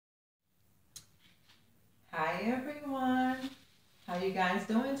Hi everyone. How you guys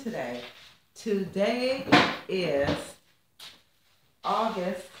doing today? Today is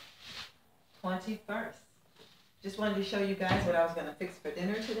August 21st. Just wanted to show you guys what I was going to fix for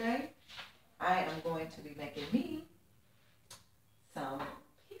dinner today. I am going to be making me some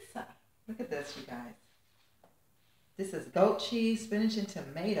pizza. Look at this, you guys. This is goat cheese, spinach, and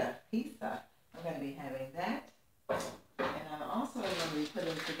tomato pizza. I'm going to be having that. And I'm also going to be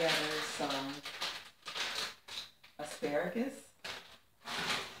putting together some asparagus.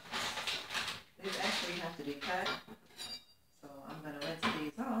 These actually have to be cut. So I'm going to rinse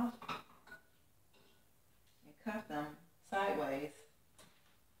these off and cut them sideways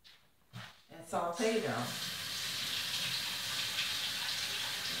and saute them.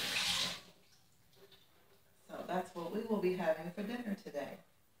 So that's what we will be having for dinner today.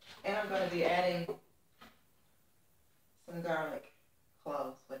 And I'm going to be adding some garlic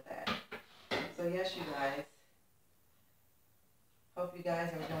cloves with that. So yes, you guys, hope you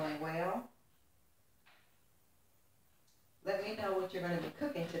guys are doing well. Let me know what you're going to be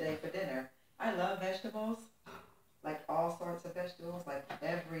cooking today for dinner. I love vegetables, like all sorts of vegetables, like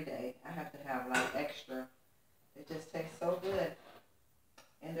every day. I have to have like extra. It just tastes so good.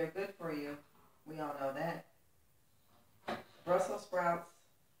 And they're good for you. We all know that. Brussels sprouts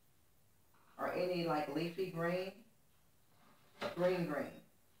or any like leafy green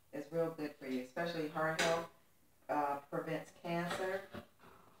is real good for you, especially heart health, prevents cancer,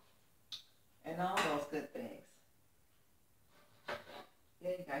 and all those good things.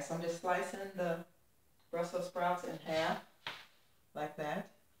 Yeah, you guys, so I'm just slicing the Brussels sprouts in half, like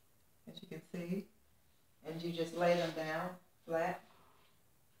that, as you can see, and you just lay them down flat.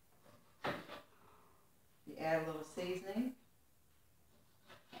 You add a little seasoning,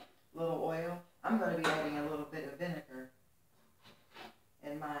 a little oil. I'm going to be adding a little bit of vinegar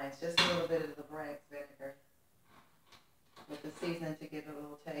in mine, just a little bit of the Bragg's vinegar with the seasoning to give it a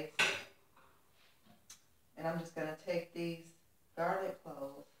little taste. And I'm just going to take these garlic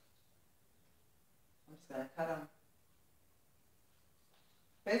cloves. I'm just going to cut them.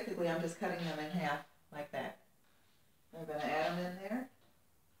 Basically, I'm just cutting them in half like that. I'm going to add them in there.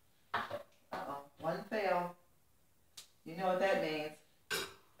 Uh-oh, one fell. You know what that means.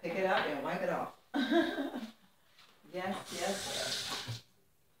 Pick it up and wipe it off. Yes, yes.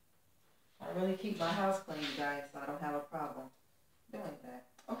 I really keep my house clean, you guys, so I don't have a problem doing that.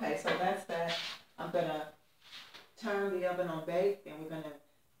 Okay, so that's that. I'm going to turn the oven on bake, and we're going to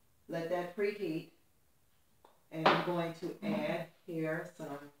let that preheat. And I'm going to add here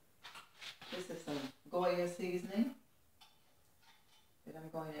this is some Goya seasoning that I'm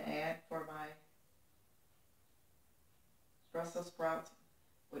going to add for my Brussels sprouts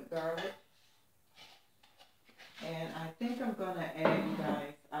with garlic. And I think I'm going to add, you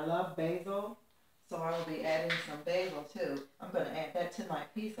guys, I love basil, so I will be adding some basil too. I'm going to add that to my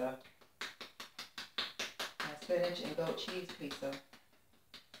pizza, my spinach and goat cheese pizza.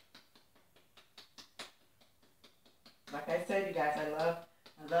 Like I said, you guys, I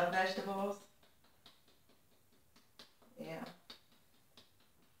love vegetables. Yeah.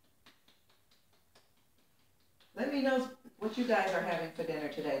 Let me know what you guys are having for dinner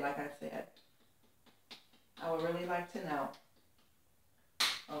today, like I said. I would really like to know.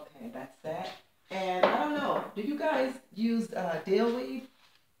 Okay, that's that. And I don't know, do you guys use dill weed?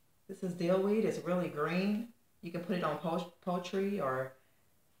 This is dill weed. It's really green. You can put it on poultry or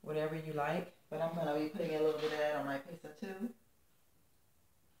whatever you like. But I'm going to be putting a little bit of that on my pizza too.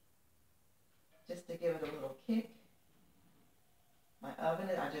 Just to give it a little kick. My oven,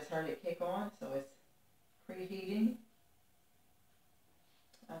 I just heard it kick on, so it's preheating.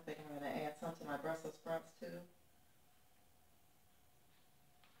 I think I'm going to add some to my Brussels sprouts too.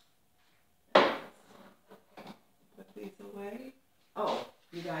 Put these away. Oh,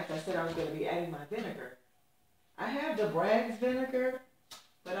 you guys, I said I was going to be adding my vinegar. I have the Bragg's vinegar,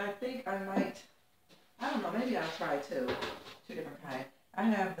 but I think I might, I don't know, maybe I'll try two different kinds. I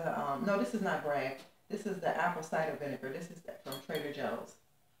have the, no, this is not Bragg. This is the apple cider vinegar. This is from Trader Joe's.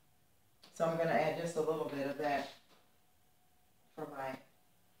 So I'm going to add just a little bit of that for my,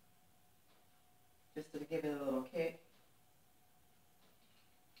 just to give it a little kick.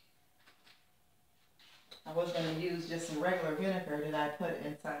 I was going to use just some regular vinegar that I put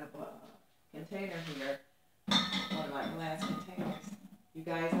inside of a container here, one of my glass containers. You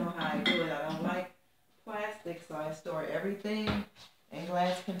guys know how I do it. I don't like plastic, so I store everything in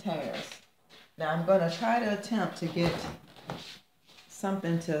glass containers. Now I'm going to try to attempt to get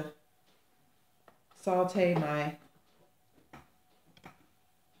something to saute my,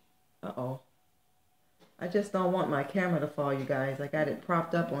 I just don't want my camera to fall, you guys. I got it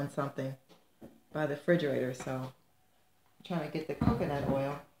propped up on something. by the refrigerator, so I'm trying to get the coconut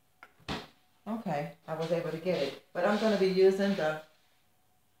oil. Okay, I was able to get it. But I'm going to be using the,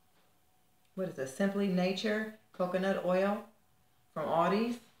 what is it, Simply Nature coconut oil from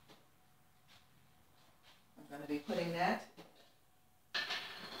Aldi's. I'm going to be putting that,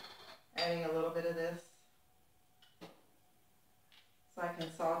 adding a little bit of this so I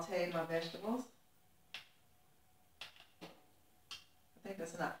can saute my vegetables. I think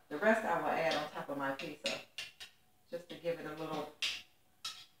that's enough. The rest I will add on top of my pizza, just to give it a little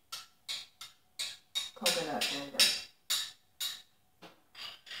coconut flavor.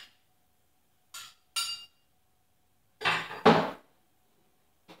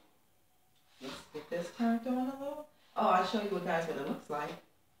 Let's get this turned on a little. Oh, I'll show you guys what it looks like.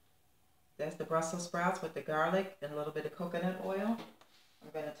 That's the Brussels sprouts with the garlic and a little bit of coconut oil.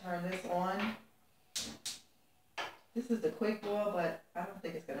 I'm going to turn this on. This is the quick boil, but I don't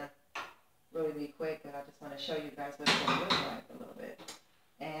think it's going to really be quick, but I just want to show you guys what it's going to look like a little bit.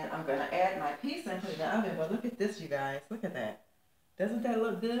 And I'm going to add my pizza and put it in the oven, but look at this, you guys. Look at that. Doesn't that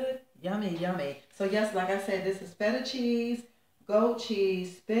look good? Yummy, yummy. So yes, like I said, this is feta cheese, goat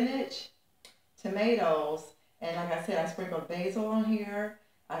cheese, spinach, tomatoes, and like I said, I sprinkled basil on here.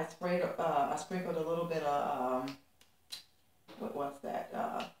 I sprinkled a little bit of, what was that?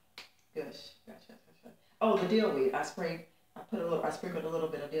 Gosh. Oh, the dill weed. I sprinkled a little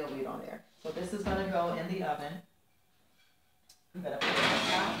bit of dill weed on there. So this is gonna go in the oven. I'm gonna put it on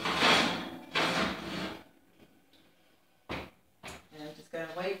top. And I'm just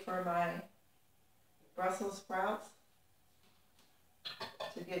gonna wait for my Brussels sprouts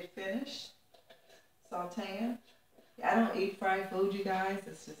to get finished sauteing. I don't eat fried food, you guys.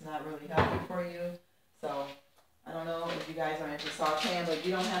 It's just not really healthy for you. So I don't know if you guys are into sauteing, but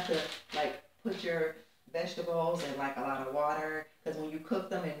you don't have to like put your vegetables in like a lot of water, because when you cook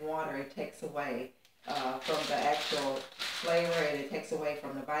them in water, it takes away from the actual flavor, and it takes away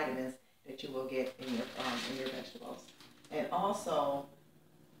from the vitamins that you will get in your vegetables. And also,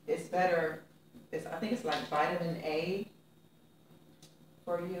 it's better. I think it's like vitamin A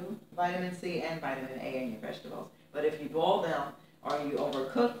for you, vitamin C and vitamin A in your vegetables. But if you boil them or you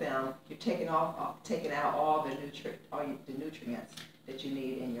overcook them, you're taking out all the nutrients that you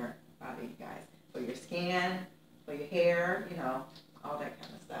need in your body, you guys. For your skin, for your hair, you know, all that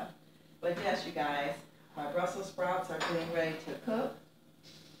kind of stuff. But yes, you guys, my Brussels sprouts are getting ready to cook.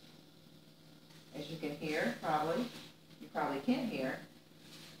 As you can hear, probably. You probably can't hear.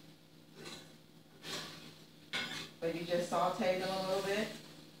 But you just saute them a little bit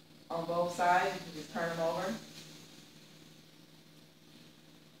on both sides. You just turn them over.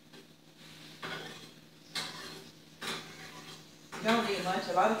 You don't need much.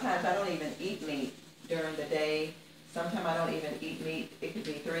 A lot of times I don't even eat meat during the day. Sometimes I don't even eat meat. It could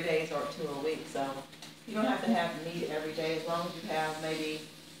be 3 days or to a week. So you don't have to have meat every day. As long as you have maybe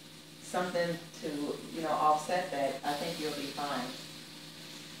something to, you know, offset that, I think you'll be fine.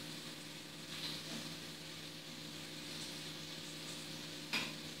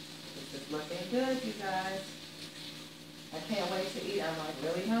 This is looking good, you guys. I can't wait to eat. I'm like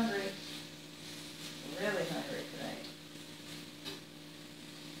really hungry. Really hungry today.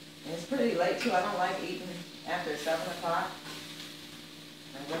 And it's pretty late too. I don't like eating after 7 o'clock.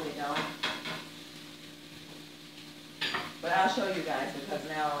 I really don't. But I'll show you guys because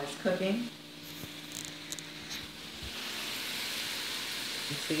now it's cooking.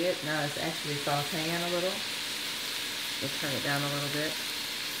 You see it? Now it's actually sauteing a little. Let's turn it down a little bit.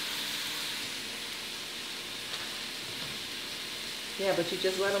 Yeah, but you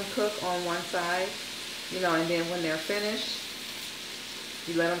just let them cook on one side, you know, and then when they're finished,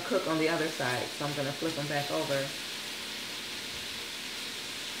 you let them cook on the other side. So I'm going to flip them back over.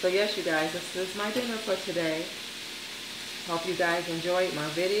 So yes, you guys, this is my dinner for today. Hope you guys enjoyed my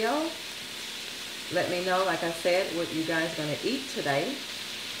video. Let me know, like I said, what you guys are going to eat today.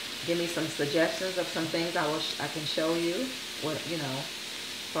 Give me some suggestions of some things I can show you, what, you know,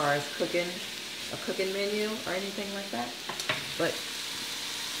 as far as cooking, a cooking menu or anything like that. But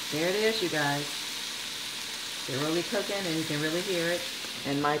there it is, you guys. They're really cooking and you can really hear it.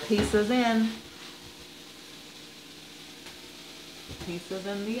 And my pizza's in. Pizza's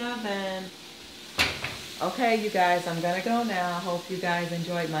in the oven. Okay, you guys, I'm gonna go now. Hope you guys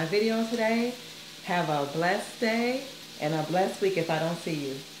enjoyed my video today. Have a blessed day and a blessed week if I don't see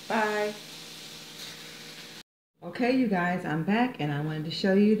you. Bye. Okay, you guys, I'm back and I wanted to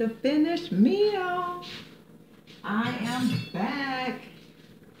show you the finished meal. I am back.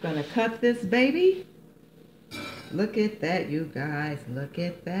 Gonna cut this baby. Look at that, you guys. Look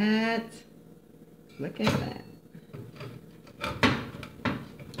at that. Look at that.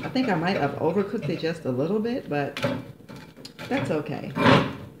 I think I might have overcooked it just a little bit, but that's okay.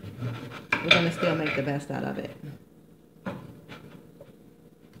 We're going to still make the best out of it.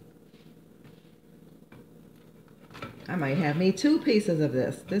 I might have me 2 pieces of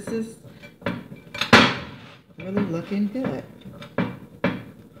this. This is really looking good.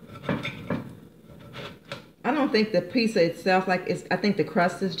 I don't think the pizza itself, I think the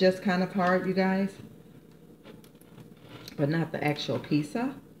crust is just kind of hard, you guys. But not the actual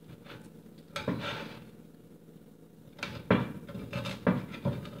pizza.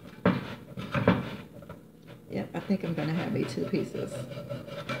 Yep, I think I'm gonna have me 2 pieces.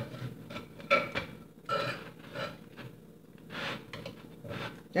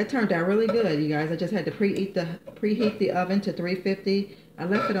 That turned out really good, you guys. I just had to preheat the oven to 350. I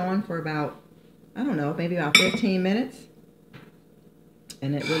left it on for about, I don't know, maybe about 15 minutes.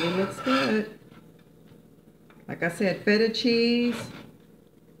 And it really looks good. Like I said, feta cheese,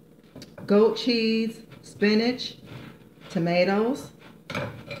 goat cheese, spinach, tomatoes,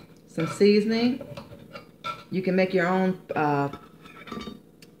 some seasoning. You can make your own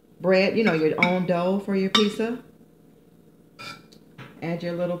bread, you know, your own dough for your pizza. Add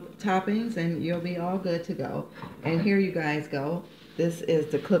your little toppings and you'll be all good to go. And here you guys go. This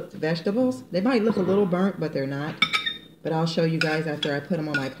is the cooked vegetables. They might look a little burnt, but they're not. But I'll show you guys after I put them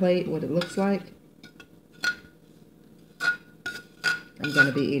on my plate what it looks like. I'm going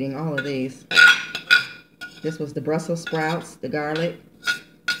to be eating all of these. This was the Brussels sprouts, the garlic.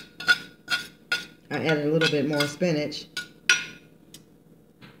 I added a little bit more spinach.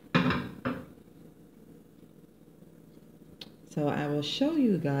 So I will show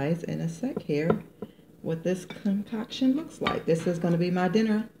you guys in a sec here what this concoction looks like. This is going to be my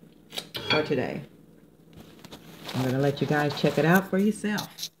dinner for today. I'm going to let you guys check it out for yourself.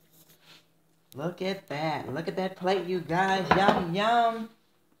 Look at that. Look at that plate, you guys. Yum, yum.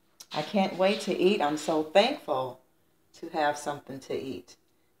 I can't wait to eat. I'm so thankful to have something to eat.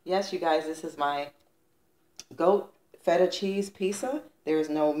 Yes, you guys, this is my goat feta cheese pizza. There is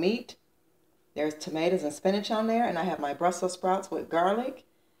no meat. There's tomatoes and spinach on there. And I have my Brussels sprouts with garlic.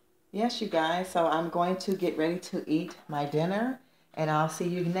 Yes, you guys. So I'm going to get ready to eat my dinner. And I'll see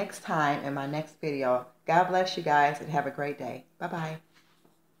you next time in my next video. God bless you guys and have a great day. Bye-bye.